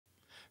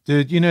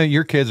Dude,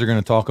 your kids are going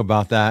to talk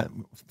about that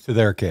to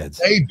their kids.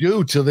 They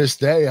do to this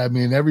day. I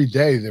mean, every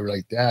day they were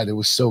like, Dad, it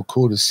was so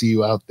cool to see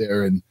you out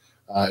there. And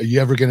are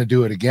you ever going to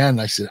do it again?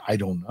 I said, I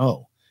don't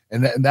know.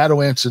 And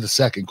that'll answer the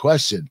second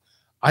question.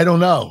 I don't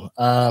know.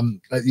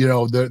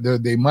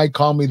 They might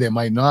call me, they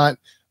might not.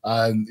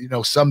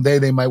 Someday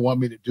they might want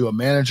me to do a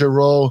manager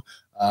role.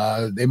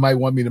 They might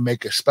want me to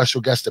make a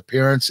special guest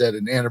appearance at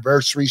an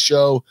anniversary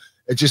show.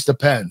 It just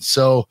depends.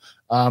 So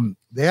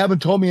they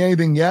haven't told me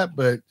anything yet,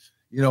 but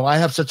I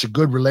have such a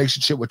good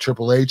relationship with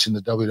Triple H and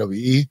the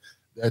WWE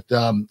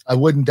that I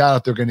wouldn't doubt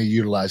if they're going to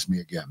utilize me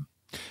again.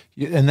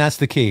 And that's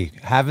the key,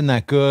 having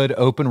that good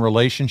open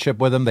relationship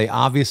with them. They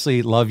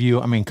obviously love you.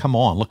 I mean, come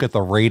on, look at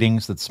the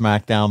ratings that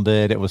SmackDown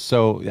did. It was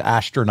so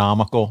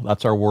astronomical.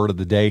 That's our word of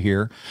the day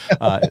here.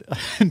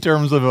 In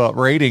terms of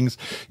ratings,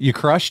 you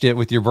crushed it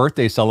with your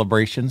birthday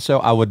celebration. So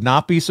I would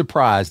not be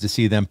surprised to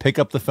see them pick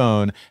up the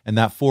phone and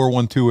that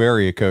 412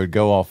 area code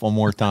go off one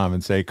more time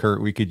and say,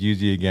 Kurt, we could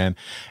use you again.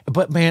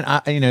 But man,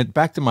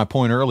 back to my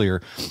point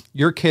earlier,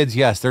 your kids,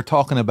 yes, they're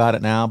talking about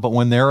it now, but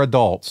when they're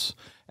adults,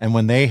 and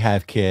when they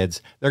have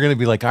kids, they're going to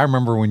be like, I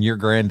remember when your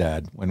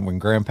granddad, when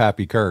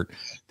Grandpappy Kurt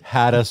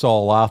had us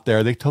all out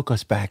there, they took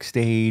us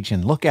backstage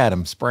and look at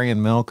him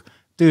spraying milk.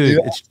 Dude,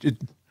 it's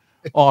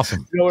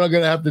awesome. You know what I'm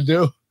going to have to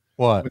do?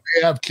 What? When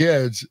they have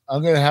kids,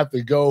 I'm going to have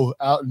to go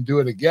out and do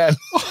it again.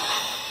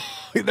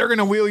 They're going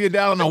to wheel you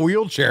down in a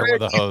wheelchair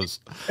with a hose.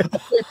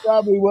 They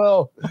probably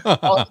will.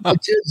 The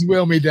kids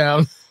wheel me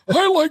down.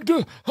 I'd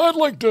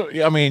like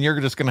to. I mean, you're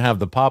just going to have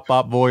the pop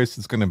voice.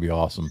 It's going to be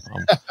awesome.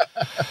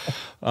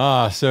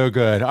 So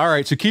good. All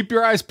right. So keep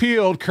your eyes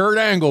peeled. Kurt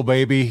Angle,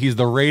 baby. He's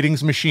the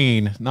ratings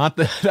machine.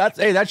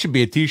 That should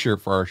be a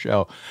t-shirt for our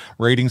show.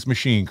 Ratings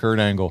machine, Kurt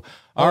Angle.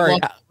 All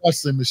right.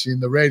 Wrestling machine,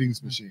 the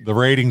ratings machine. The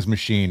ratings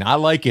machine. I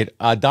like it.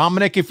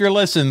 Dominic, if you're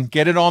listening,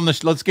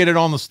 let's get it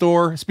on the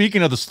store.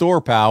 Speaking of the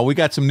store, pal, we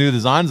got some new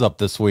designs up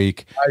this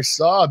week. I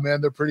saw,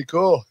 man. They're pretty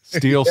cool.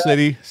 Steel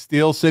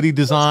City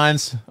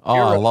designs. Oh,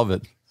 I love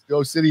it.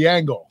 Steel City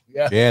Angle.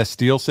 Yeah,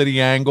 Steel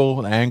City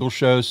Angle, an Angle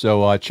show.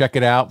 So check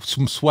it out.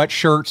 Some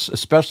sweatshirts,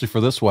 especially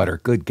for this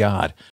weather. Good God.